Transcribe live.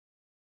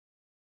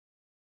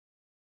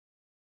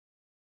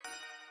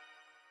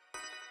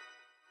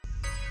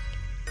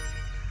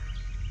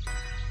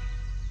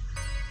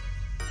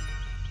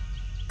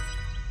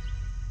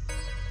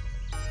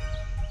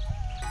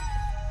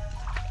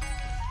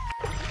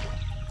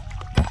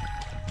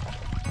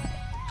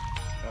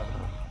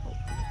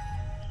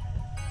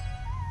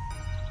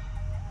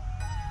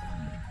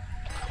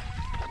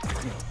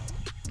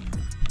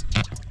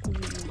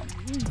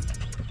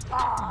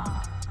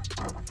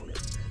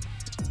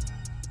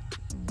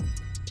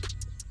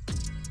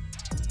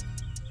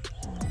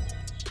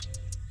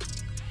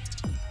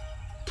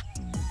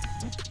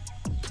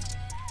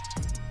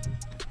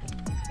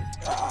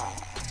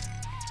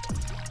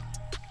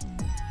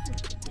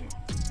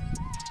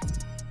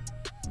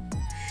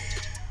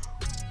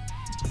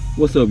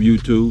What's up,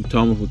 YouTube?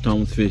 Thomas with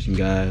Thomas Fishing,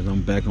 guys.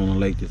 I'm back on the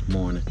lake this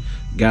morning.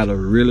 Got a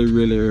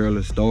really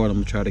early start. I'm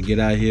gonna try to get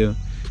out here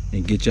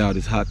and get y'all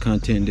this hot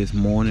content this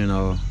morning.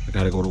 I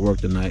gotta go to work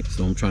tonight,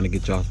 so I'm trying to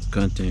get y'all some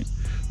content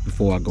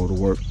before I go to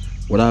work.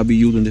 What I'll be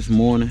using this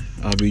morning,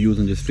 I'll be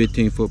using this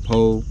 15-foot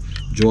pole,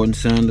 Jordan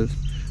Sanders.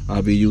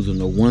 I'll be using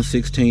the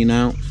 1/16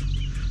 ounce,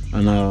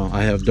 and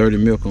I have dirty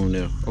milk on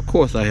there. Of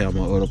course, I have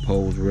my other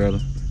poles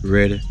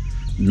ready.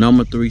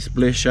 Number 3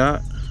 split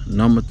shot,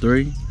 number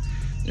 3.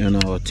 And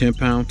a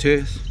 10-pound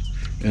test,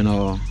 and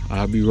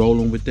I'll be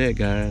rolling with that,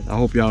 guys. I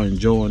hope y'all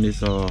enjoying this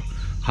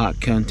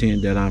hot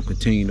content that I'm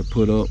continuing to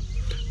put up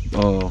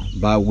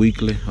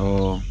bi-weekly.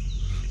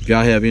 If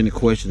y'all have any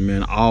questions,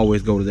 man,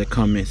 always go to that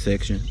comment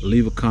section,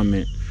 leave a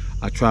comment.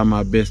 I try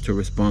my best to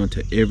respond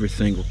to every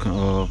single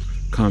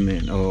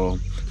comment.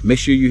 Make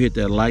sure you hit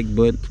that like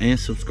button and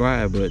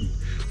subscribe button.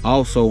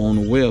 Also on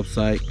the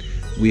website,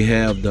 we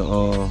have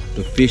the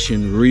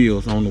fishing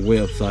reels on the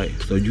website,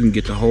 so you can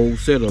get the whole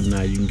setup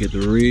now. You can get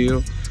the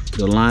reel,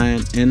 the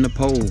line, and the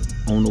pole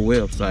on the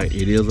website.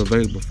 It is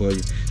available for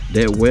you.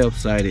 That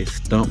website is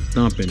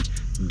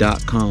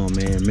stumpthumping.com,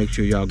 man. Make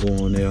sure y'all go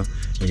on there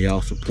and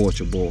y'all support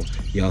your boy.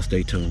 Y'all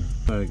stay tuned.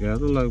 All right,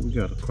 guys, look like we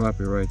got a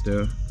crappie right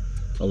there.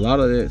 A lot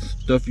of that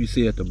stuff you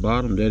see at the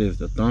bottom, that is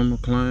the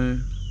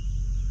thermocline.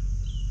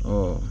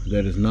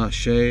 That is not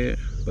shad,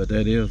 but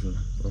that is a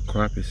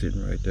crappie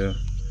sitting right there.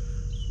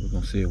 We're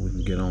gonna see if we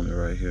can get on it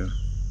right here.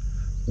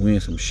 We're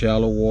in some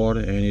shallow water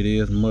and it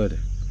is muddy.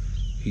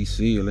 He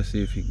see it. Let's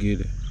see if he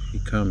get it. He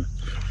coming.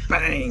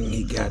 Bang!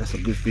 He got it. That's a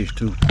good fish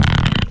too.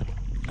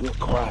 Good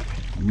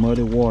crappie.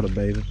 Muddy water,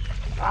 baby.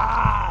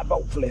 Ah!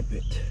 Don't flip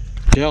it.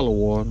 Shallow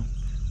water.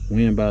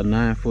 We in about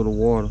 9 foot of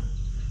water.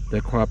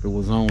 That crappie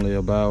was only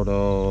about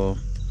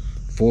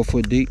 4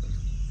 foot deep.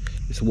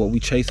 It's what we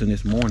chasing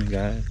this morning,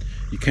 guys.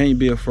 You can't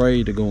be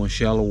afraid to go in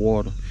shallow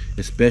water,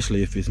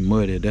 especially if it's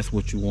muddy. That's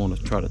what you want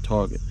to try to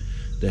target,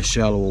 that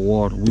shallower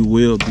water. We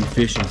will be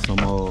fishing some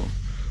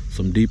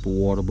deeper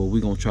water, but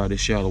we're gonna try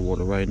this shallow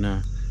water right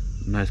now.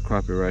 Nice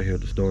crappie right here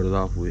to start it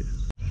off with.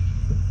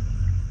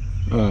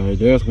 All right,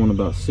 there's one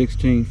about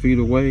 16 feet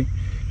away.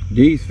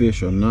 These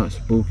fish are not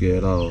spooky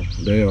at all.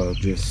 They are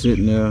just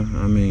sitting there.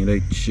 I mean, they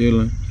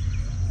chilling.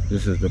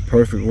 This is the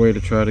perfect way to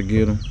try to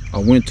get them. I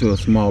went to a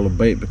smaller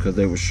bait because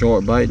they were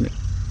short biting it.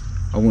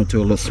 I went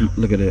to a little,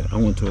 look at that. I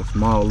went to a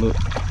small little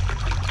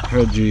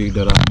hair jig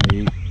that I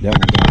made. That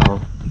one got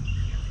off.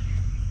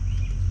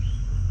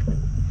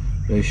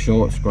 They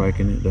short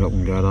striking it. That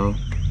one got off.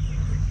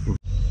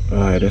 All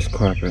right, that's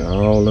crappie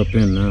all up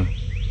in there.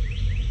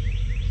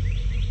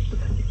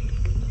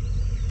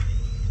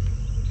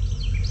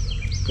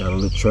 Got a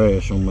little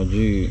trash on my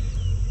jig.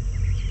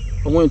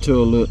 I went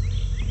to a little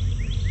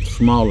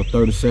smaller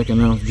 32nd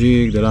ounce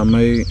jig that I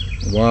made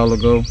a while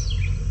ago.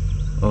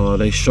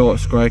 They short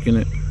striking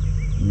it,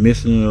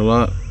 missing it a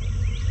lot.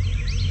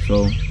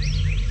 So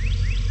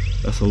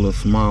that's a little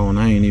small one.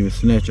 I ain't even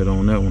snatch it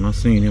on that one. I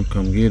seen him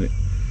come get it.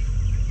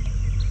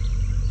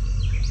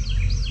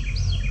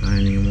 I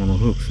ain't even want to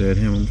hook set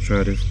him. I'm gonna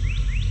try this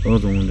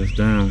other one that's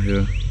down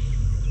here.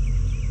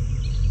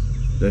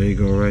 There you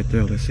go right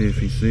there. Let's see if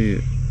he see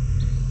it.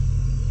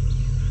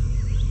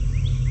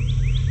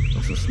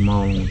 That's a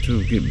small one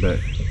too. Get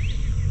back.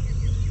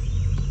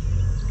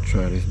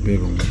 Try this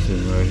big one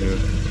sitting right here.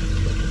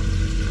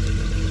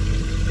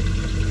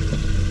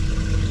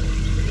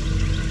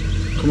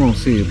 Come on,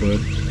 see it,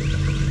 buddy.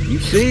 You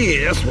see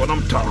it, that's what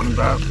I'm talking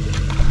about.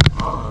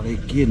 Oh, they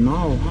getting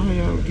off. How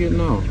y'all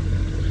getting off?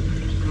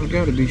 I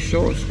gotta be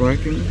short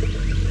striking me.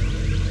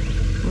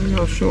 Why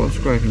y'all short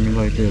striking me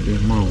like that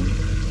this morning?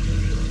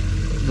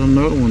 There's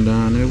another one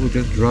down there. We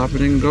just drop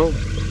it and go.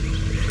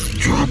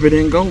 Drop it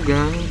and go,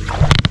 guys.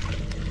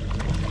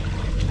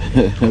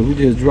 We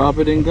just drop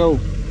it and go.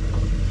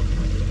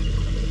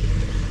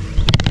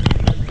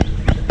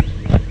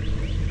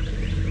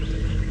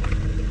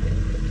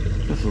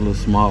 That's a little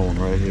small one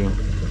right here.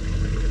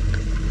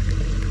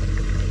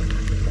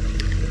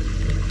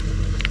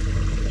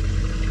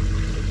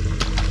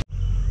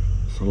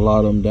 A lot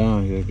of them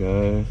down here,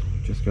 guys.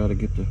 Just gotta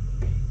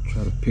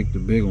try to pick the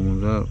bigger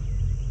ones out.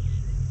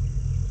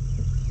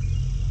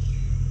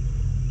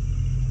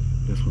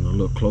 This one a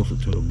little closer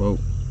to the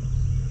boat,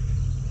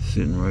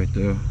 sitting right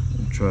there.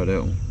 We'll try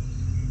that one.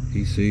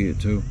 He see it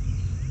too.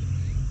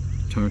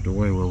 Turned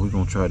away. Well, we're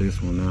gonna try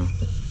this one now.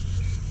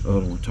 The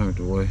other one turned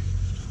away.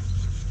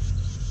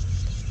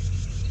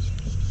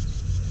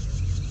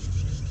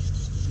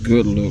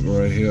 Good look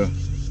right here.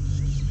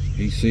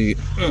 He see it.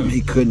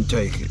 He couldn't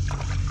take it.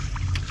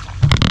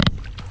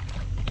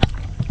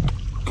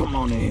 Come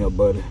on in here,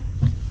 buddy.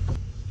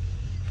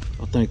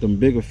 I think them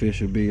bigger fish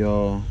should be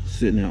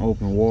sitting in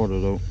open water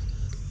though.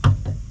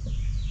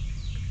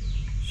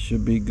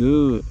 Should be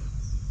good.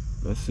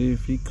 Let's see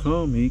if he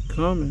come. He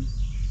coming.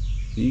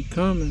 He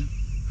coming.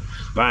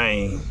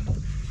 Bang.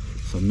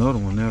 It's another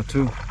one there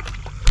too.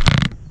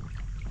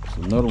 It's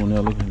another one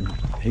there.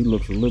 He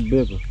looks a little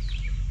bigger.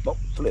 Don't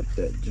flip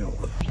that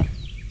joker.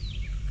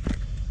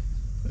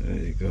 There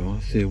you go.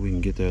 Let's see if we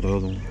can get that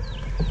other one.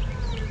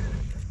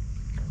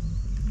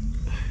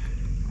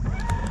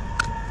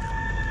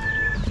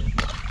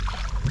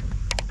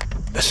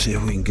 see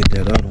if we can get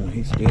that other one.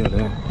 He's still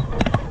there.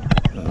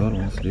 The other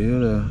one's still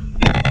there.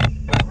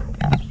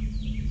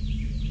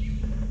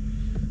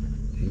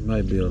 He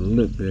might be a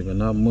little bigger,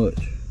 not much.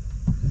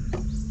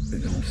 We're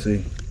gonna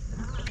see.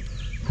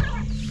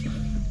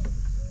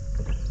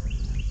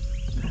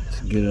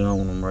 Let's get it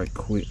on him right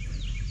quick.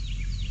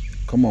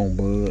 Come on,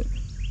 bud.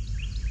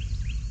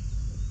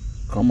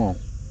 Come on.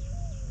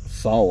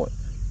 Saw it.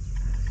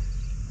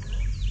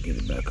 Get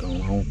it back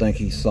on. I don't think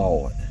he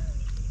saw it.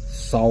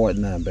 Saw it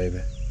now,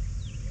 baby.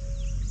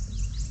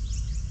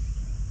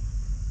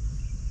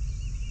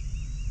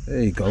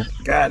 There you go.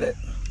 Got it.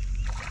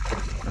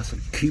 That's a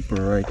keeper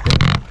right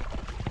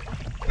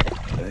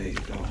there. There you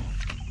go.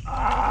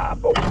 Ah,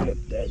 boy, flip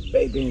that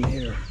baby in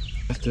here.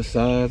 That's the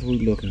size we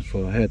looking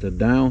for. I had to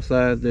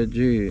downsize that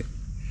jig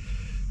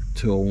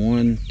to a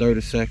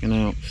 1/32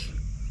 ounce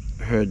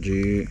hair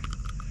jig.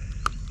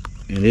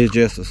 And it's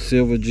just a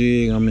silver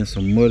jig. I'm in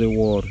some muddy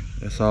water.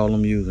 That's all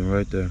I'm using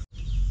right there.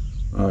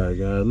 Alright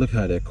guys, look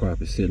how that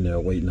crappie sitting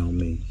there waiting on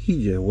me.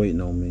 He just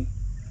waiting on me.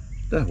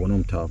 That's what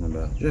I'm talking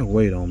about. Just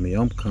wait on me.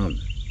 I'm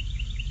coming.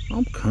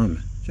 I'm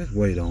coming. Just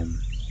wait on me.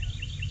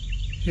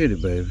 Hit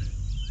it, baby.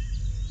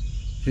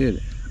 Hit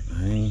it.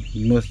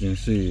 You must didn't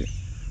see it.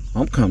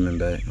 I'm coming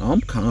back.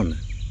 I'm coming.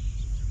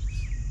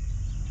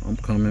 I'm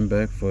coming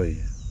back for you.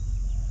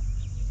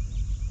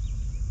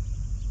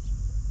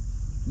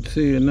 You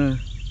see it now?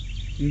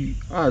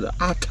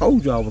 I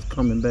told you I was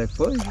coming back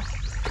for you.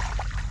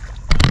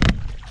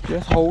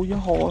 Just hold your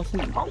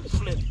horses. Don't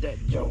flip that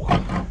joke.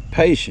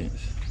 Patience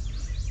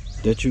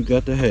that you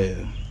got to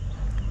have.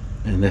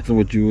 And that's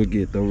what you will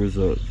get, the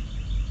results.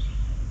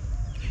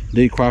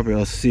 These crappie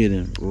are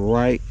sitting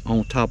right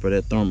on top of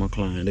that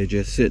thermocline. They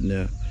just sitting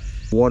there.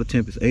 Water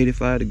temp is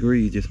 85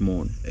 degrees this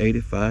morning.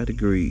 85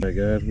 degrees. Alright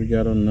guys, we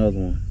got another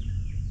one.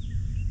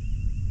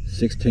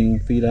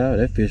 16 feet out.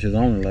 That fish is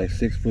only like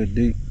 6 foot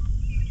deep.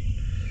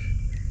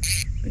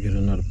 Get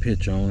another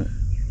pitch on it.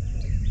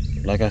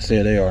 Like I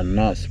said, they are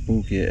not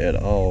spooky at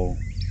all.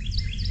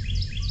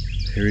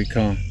 Here he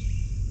come.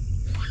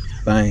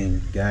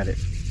 Bang, got it.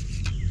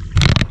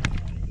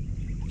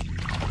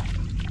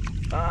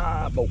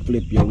 Ah, go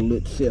flip your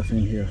little self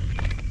in here.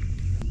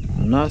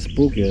 Not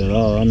spooky at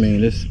all. I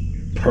mean, it's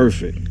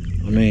perfect.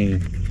 I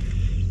mean,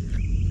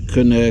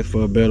 couldn't ask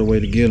for a better way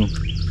to get them.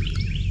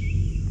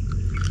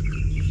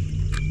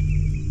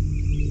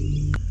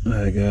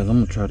 Alright guys,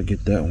 I'm gonna try to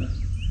get that one.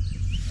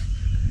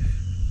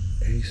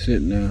 He's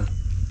sitting there.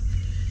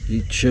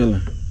 He's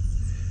chilling.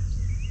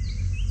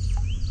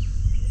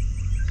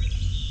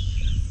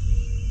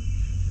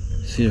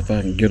 See if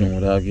I can get him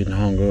without getting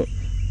hung up.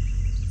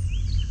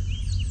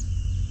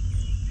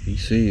 He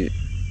see it.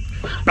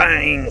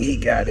 Bang! He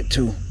got it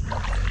too.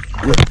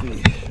 Good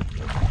fish.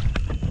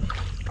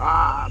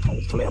 Ah,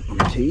 don't flip him,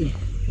 T.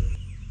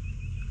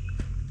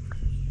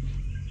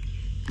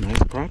 Nice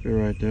crappie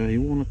right there. He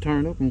want to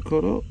turn up and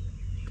cut up.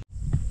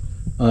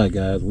 Alright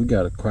guys, we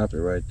got a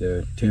crappie right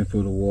there. 10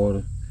 foot of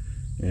water.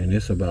 And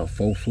it's about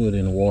 4 foot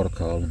in the water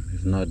column.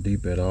 It's not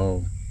deep at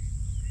all.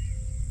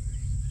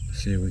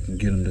 Let's see if we can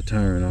get him to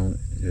turn on it.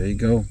 There you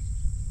go.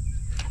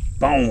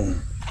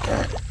 Boom!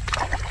 Got it.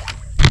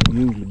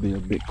 Usually be a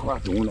big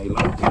crappie when they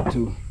like that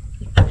too.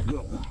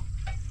 Good one.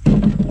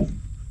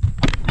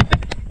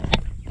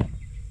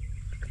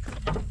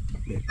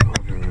 Big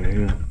crappie right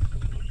here.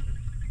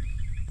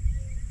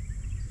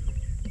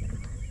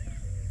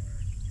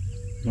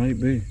 Might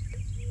be.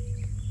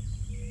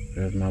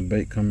 There's my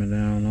bait coming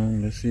down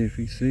on. Let's see if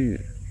he see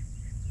it.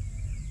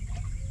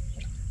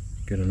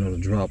 Get another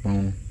drop on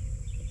him.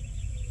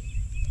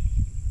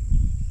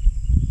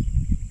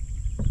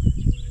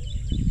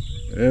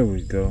 There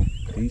we go.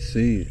 He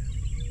see it.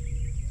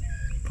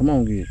 Come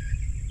on, get it.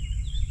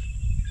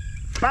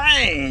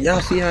 Bang!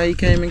 Y'all see how he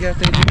came and got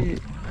that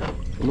jig?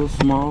 A little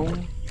small.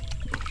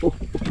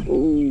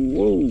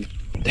 Whoa.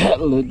 That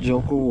little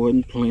joker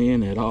wasn't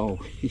playing at all.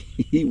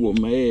 He was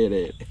mad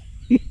at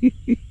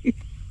it.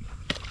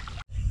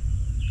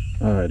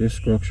 Alright, this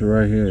structure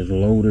right here is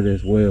loaded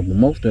as well, but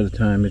most of the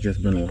time it's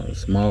just been a lot of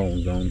small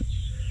ones on it.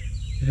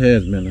 It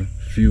has been a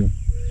few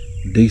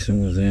decent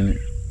ones in it,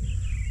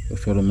 but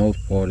for the most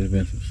part there's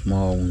been some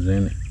small ones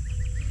in it.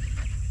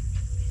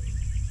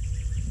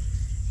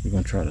 We're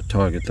gonna try to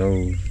target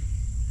those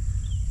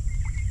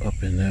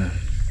up in there.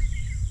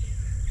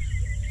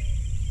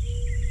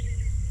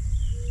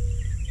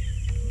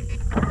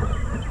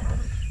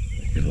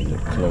 Get a little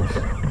close.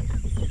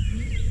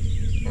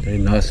 They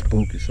not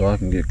spooky, so I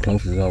can get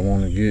close as I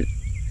want to get.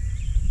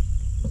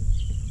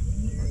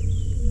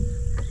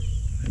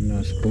 They're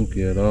not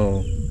spooky at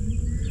all.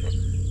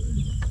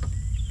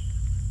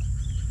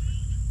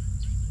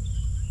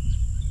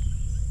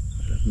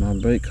 That's my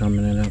bait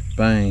coming in. That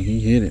bang, he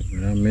hit it,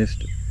 but I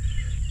missed it.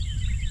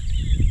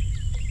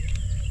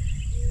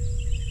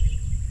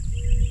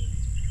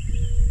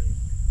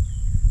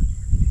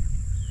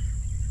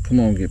 Come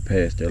on, get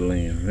past that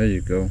limb. There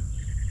you go.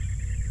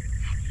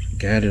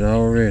 Got it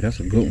already. That's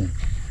a good one.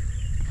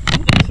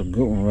 That's a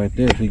good one right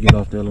there. If he get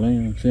off that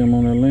limb, see him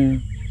on that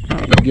limb?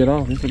 Get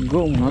off. It's a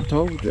good one. I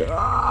told you.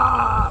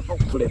 I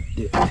flipped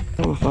it.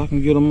 If I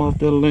can get them off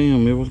that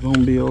limb, it was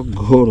gonna be a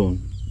good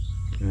one.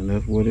 And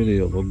that's what it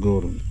is, a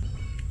good one.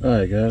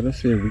 Alright guys,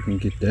 let's see if we can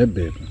get that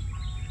big one.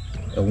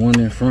 The one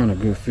in front, a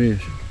good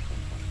fish.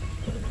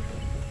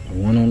 The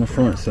one on the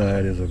front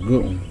side is a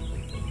good one.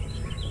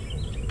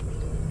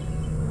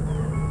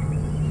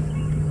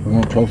 The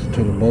one closer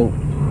to the boat.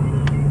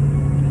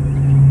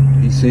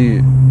 He see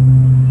it.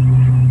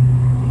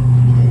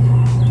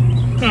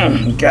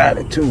 Got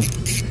it too.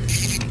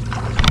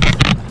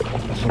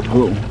 That's a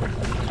good one.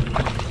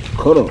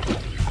 Cut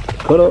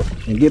up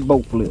and get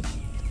boat flip.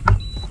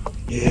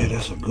 Yeah,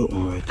 that's a good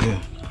one right there.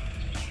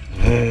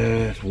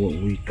 That's what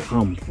we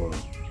come for.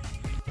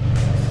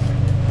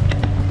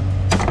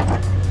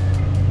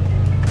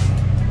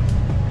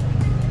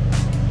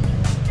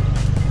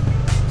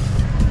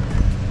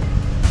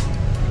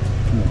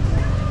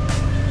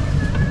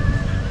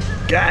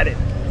 Got it.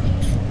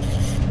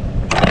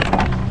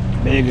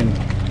 Big one.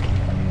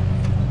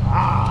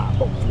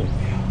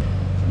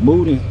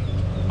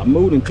 I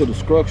moved into the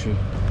structure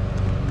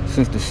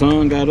since the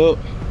sun got up,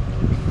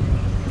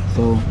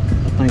 so I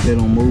think they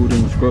don't move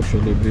in the structure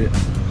a little bit.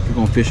 We're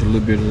gonna fish a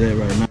little bit of that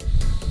right now.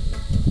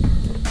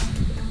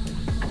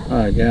 All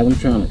right guys, I'm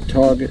trying to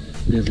target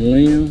this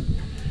limb.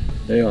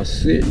 They are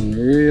sitting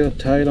real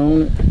tight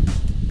on it,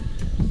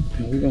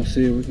 and we're gonna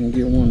see if we can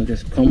get one to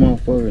just come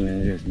off of it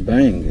and just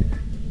bang it.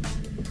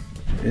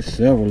 There's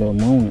several of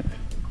them on it.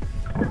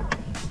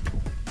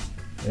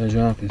 As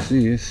y'all can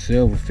see, it's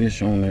several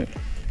fish on that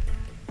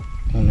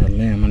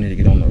limb. I need to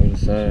get on the other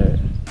side.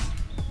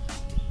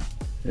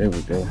 There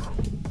we go.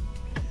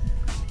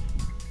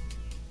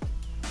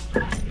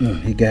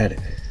 He got it.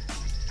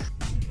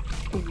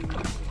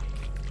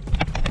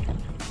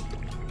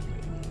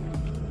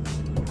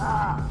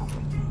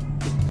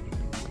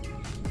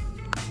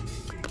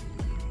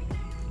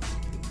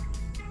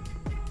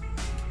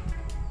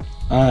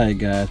 Alright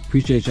guys,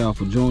 appreciate y'all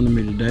for joining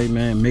me today,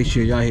 man. Make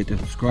sure y'all hit the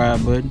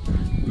subscribe button.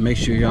 Make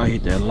sure y'all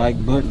hit that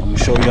like button. I'm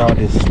gonna show y'all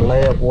this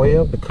slab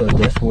web because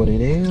that's what it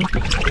is.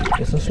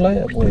 It's a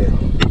slab web.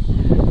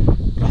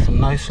 Got some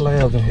nice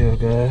slabs in here,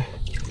 guys.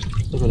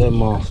 Look at that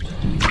monster.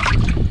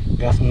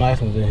 Got some nice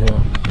ones in here.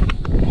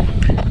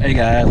 Hey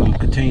guys, I'm gonna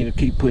continue to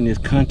keep putting this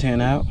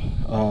content out.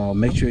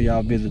 Make sure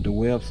y'all visit the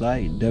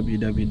website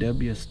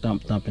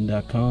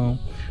www.stumpthumping.com.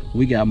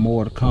 We got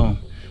more to come.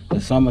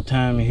 The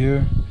summertime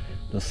here,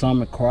 the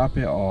summer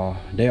crappie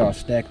they are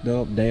stacked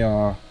up.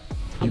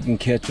 You can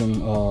catch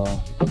them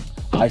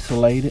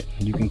isolated.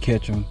 You can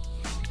catch them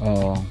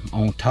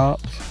on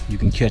tops. You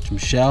can catch them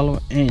shallow,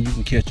 and you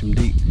can catch them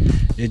deep.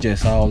 It's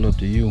just all up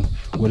to you.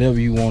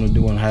 Whatever you want to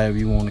do and however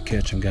you want to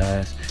catch them,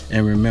 guys.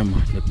 And remember,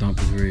 the thump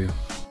is real.